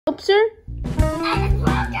sir?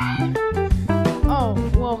 Oh,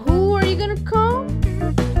 well, who are you gonna call?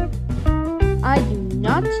 I do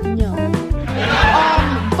not know.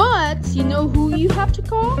 But you know who you have to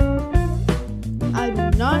call? I do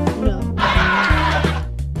not know.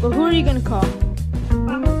 But who are you gonna call?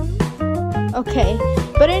 Okay,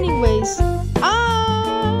 but anyways,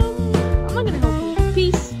 I'm not gonna help you.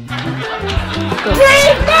 Peace. Go.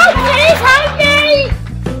 Please, no, please help me!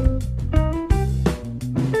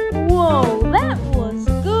 Whoa, that was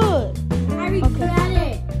good. I regret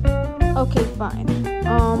it. Okay, fine.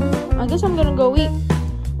 I guess I'm gonna go eat.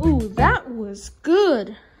 Ooh, that was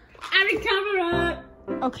good. I recover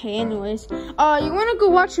it. Okay, anyways, you wanna go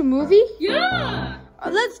watch a movie? Yeah.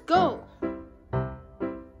 Let's go.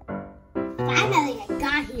 Finally, I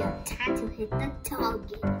got here. Time to hit the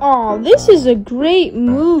target. Oh, this is a great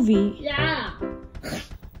movie. Yeah.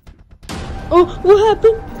 Oh, what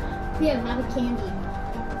happened? Here, have a candy.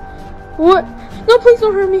 What? No, please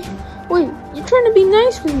don't hurt me. Wait, you're trying to be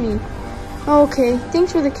nice with me. Okay,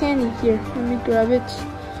 thanks for the candy. Here, let me grab it.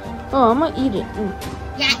 Oh, I'm gonna eat it.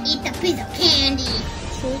 Yeah, eat the piece of candy.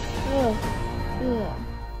 Yeah.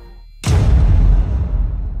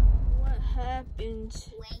 What happened?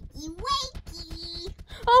 Wakey, wakey.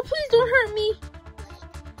 Oh, please don't hurt me.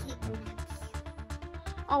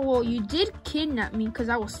 Oh, well, you did kidnap me because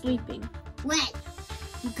I was sleeping. Wait,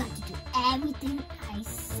 you got to do everything I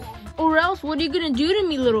said. Or else, what are you gonna do to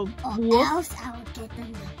me, little Or wolf? else I will get the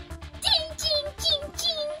ding, ding, ding,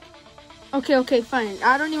 ding. Okay, fine.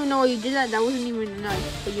 I don't even know why you did that. That wasn't even a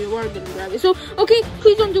knife, but you are gonna grab it. So, okay,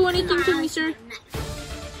 please don't do anything to me, sir.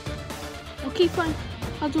 Okay, fine.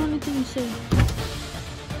 I'll do anything you say.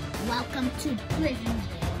 Welcome to prison.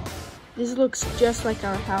 This looks just like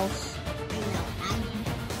our house. I know.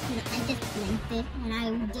 I just blinked it and I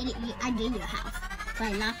did it. I did your house. So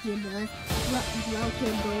I locked your doors, broke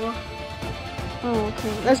your door. Oh,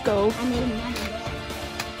 okay. Let's go. I made money.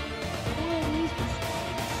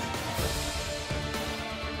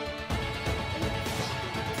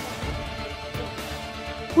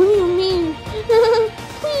 What do you mean?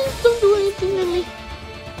 Please don't do anything to me.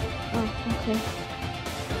 Oh, okay.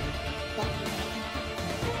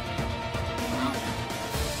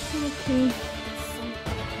 Okay.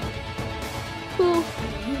 Cool.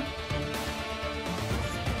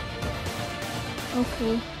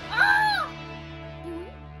 Okay.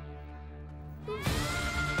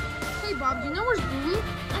 Hey, Bob, do you know where's Booy?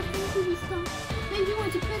 I think he was gone. Maybe he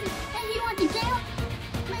went to prison. Maybe he went to jail.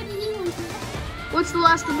 Maybe he went to jail. What's the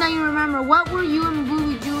last thing that you remember? What were you and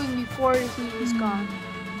Booy doing before he was gone?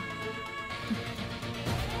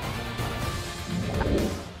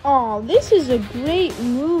 Oh, this is a great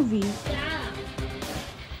movie. Yeah.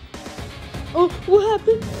 Oh, what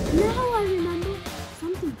happened? Now I remember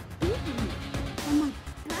something big on my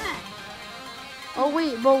back. Oh,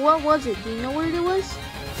 wait, but what was it? Do you know what it was?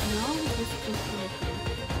 No, this is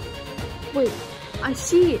Wait, I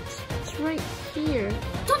see it. It's right here.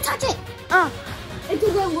 Don't touch it! Ah, It's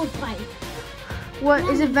a werewolf bite. what?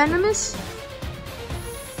 Is it venomous? It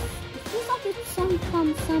feels like it's some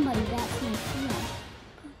from somebody that's not here.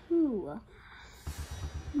 Who?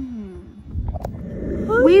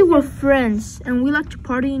 We were friends, and we like to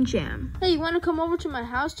party and jam. Hey, you want to come over to my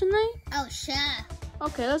house tonight? Oh, sure.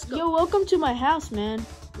 Okay, let's go. Yo, welcome to my house, man.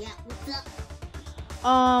 Yeah, what's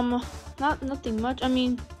up? Nothing much. I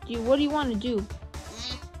mean, what do you want to do?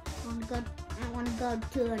 I want to go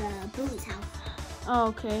to the Booy's house. Oh,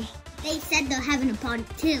 okay. They said they're having a party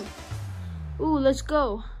too. Ooh, let's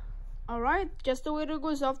go. All right, just the waiter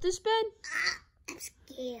goes off this bed. I'm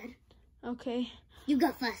scared. Okay. You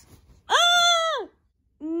go first. Ah!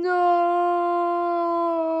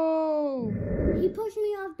 No! He pushed me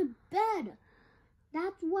off the bed.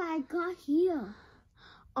 That's why I got here.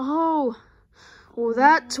 Oh,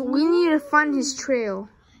 well, we need to find his trail.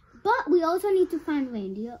 But we also need to find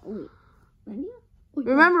reindeer. Wait, reindeer? Oh,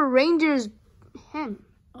 Remember, reindeer's him.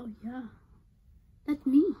 Oh, yeah. That's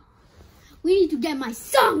me. We need to get my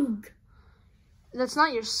song. That's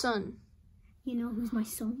not your son. You know who's my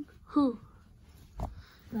song? Who?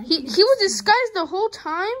 Right? He was disguised the whole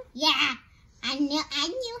time? Yeah. I knew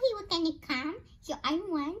he was gonna come, so I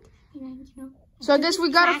went, and So I guess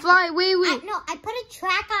we gotta fly. Wait. I put a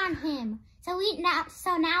track on him, so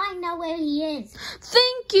now I know where he is.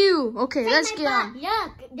 Thank you. Okay, let's get on.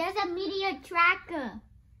 Look, there's a meteor tracker.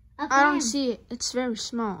 I don't see it. It's very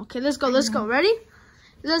small. Okay, let's go. Ready?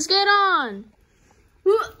 Let's get on.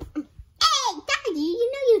 Hey, Daddy,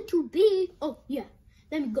 you know you're too big. Oh, yeah.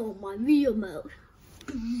 Let me go on my real mode.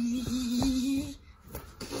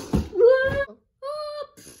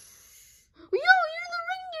 Yo, you're the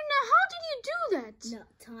reindeer now. How did you do that. No,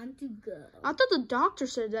 time to go. I thought the doctor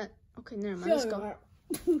said that. Okay, never mind. Let's go.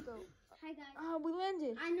 Hi guys. We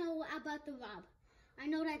landed. I know about the rob. I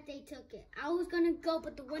know that they took it. I was gonna go,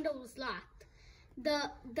 but the window was locked. The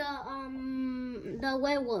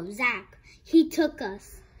werewolf, Zach, he took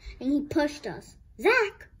us and he pushed us.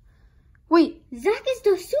 Zach. Wait. Zach is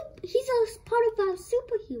he's a part of a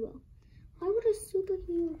superhero. Why would a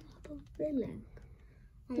superhero help a villain?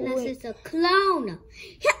 Unless it's a clone.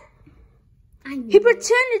 He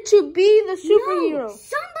pretended to be the superhero. No,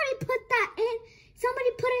 somebody put that in.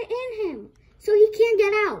 Somebody put it in him, so he can't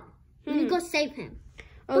get out. We go save him.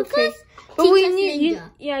 Okay, but we need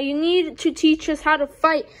you need to teach us how to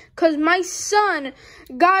fight, cause my son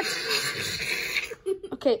got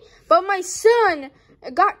but my son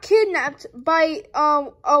got kidnapped by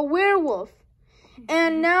a werewolf,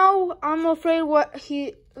 and now I'm afraid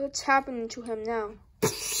what's happening to him now.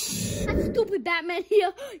 That stupid Batman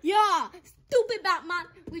here, yeah, stupid Batman,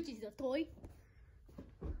 which is a toy.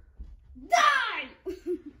 Die!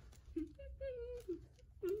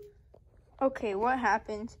 Okay, what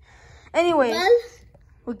happened? Anyways, Well,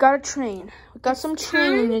 we gotta train. We got some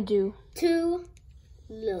training to do. To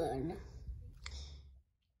learn.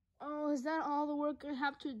 Oh, is that all the work I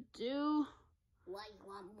have to do? What, you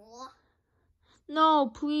want more? No,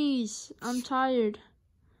 please. I'm tired.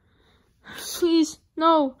 Please,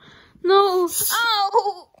 no. No.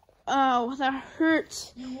 Ow! Ow, that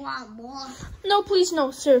hurts. You want more? No, please, no,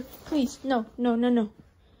 sir. Please, no.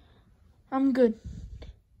 I'm good.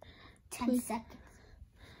 10 seconds.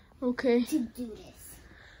 Okay. To do this.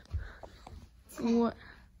 10. What?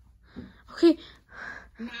 Okay.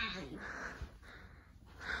 9.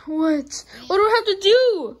 What? What do I have to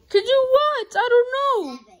do? To do what? I don't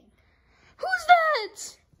know. 7. Who's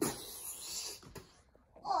that?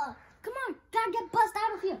 Oh, come on. Gotta get buzzed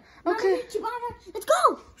out of here. Okay. Let's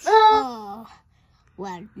go. Oh,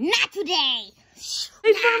 well, not today.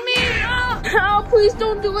 Wait for me. Oh, please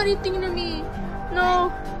don't do anything to me.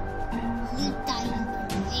 No. You thought you were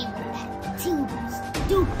able that too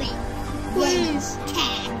stupid. Please.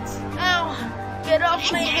 Cat. Ow. Get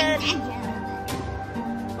off my head.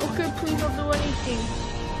 Okay, please don't do anything.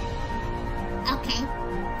 Okay.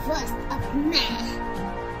 First of math.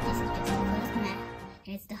 This is just the first math.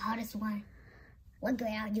 And it's the hardest one. What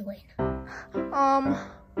grade are you in? I'm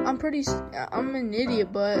an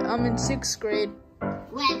idiot, but I'm in 6th grade.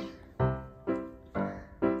 Well,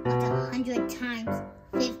 what's 100 times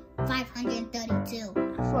 532?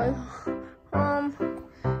 5.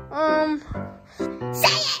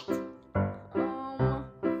 Say it!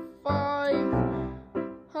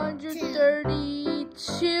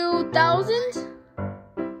 532,000?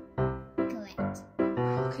 Correct.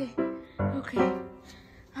 Okay.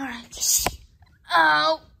 Alright.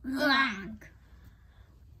 Ow. Wrong.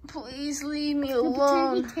 Please leave me Look at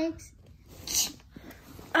alone. the time he takes.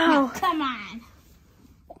 Ow. Now, come on.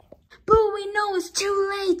 Boo, we know it's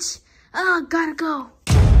too late. Gotta go.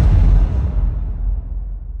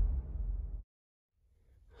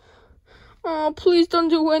 Oh, please don't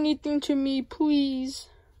do anything to me, please.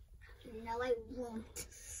 No, I won't.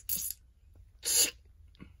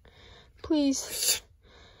 Please.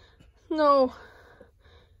 No.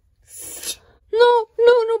 No,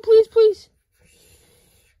 please.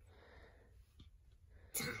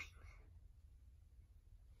 Time.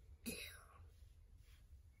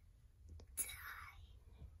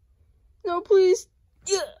 No, please.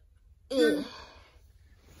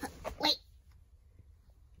 Wait.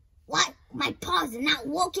 What? My paws are not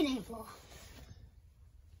working anymore.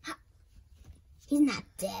 He's not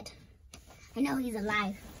dead. I know he's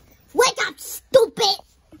alive. Wake up, stupid!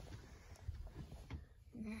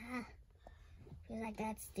 Nah. Feel like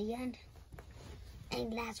that's the end.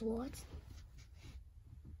 Any last words?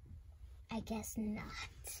 I guess not.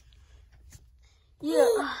 Yeah,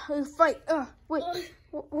 we fight. Wait.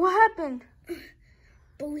 What happened?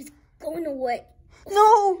 Booy's going away.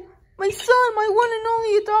 No! My son! My one and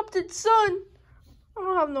only adopted son! I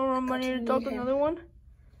don't have no more money to adopt another one.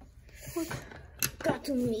 Got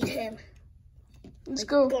to meet him. Let's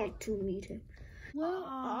go. Got to meet him. Where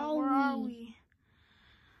are we?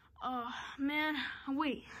 Man,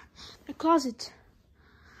 wait. The closet.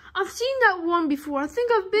 I've seen that one before. I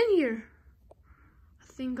think I've been here. I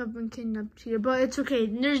think I've been kidnapped here, but it's okay.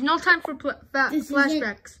 There's no time for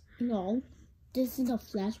flashbacks. No, this is a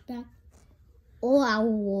flashback. Or our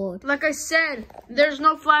world. Like I said, there's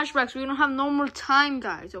no flashbacks. We don't have no more time,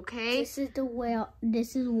 guys, okay? This is where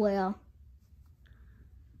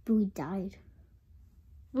Booy died.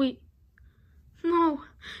 Wait. No.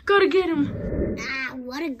 Gotta get him. Ah,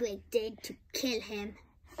 what a great day to kill him.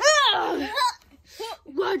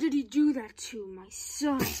 Why did he do that to my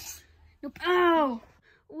son? Nope. Ow!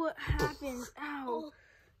 What happened? Ow!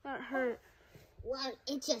 That hurt. Well,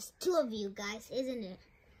 it's just two of you guys, isn't it?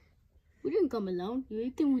 We didn't come alone.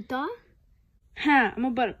 You think we thought? Ha! I'm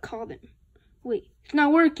about to call them. Wait, it's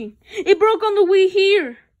not working. It broke on the way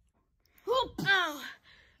here. Ow!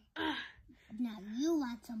 Now you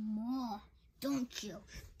want some more, don't you?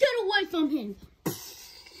 Get away from him!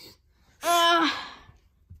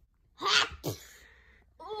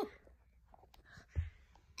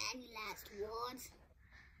 Any last words?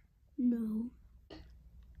 No.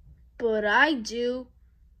 But I do.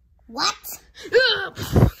 What?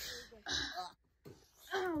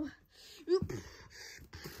 Ow!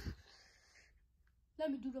 Let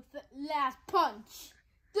me do the last punch.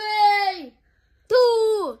 3,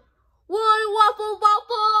 2, 1, waffle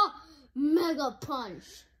waffle! Mega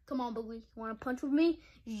punch. Come on, Booy. You want to punch with me?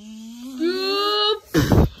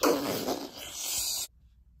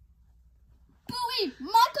 Booy,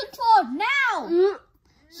 my control now!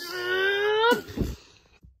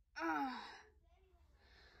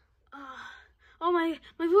 Oh my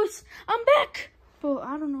voice! I'm back! But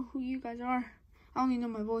I don't know who you guys are. I only know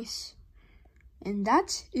my voice. And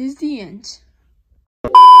that is the end.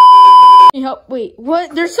 Wait,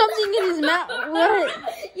 what? There's something in his mouth. What?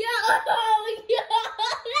 Yo,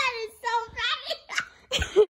 that is so funny.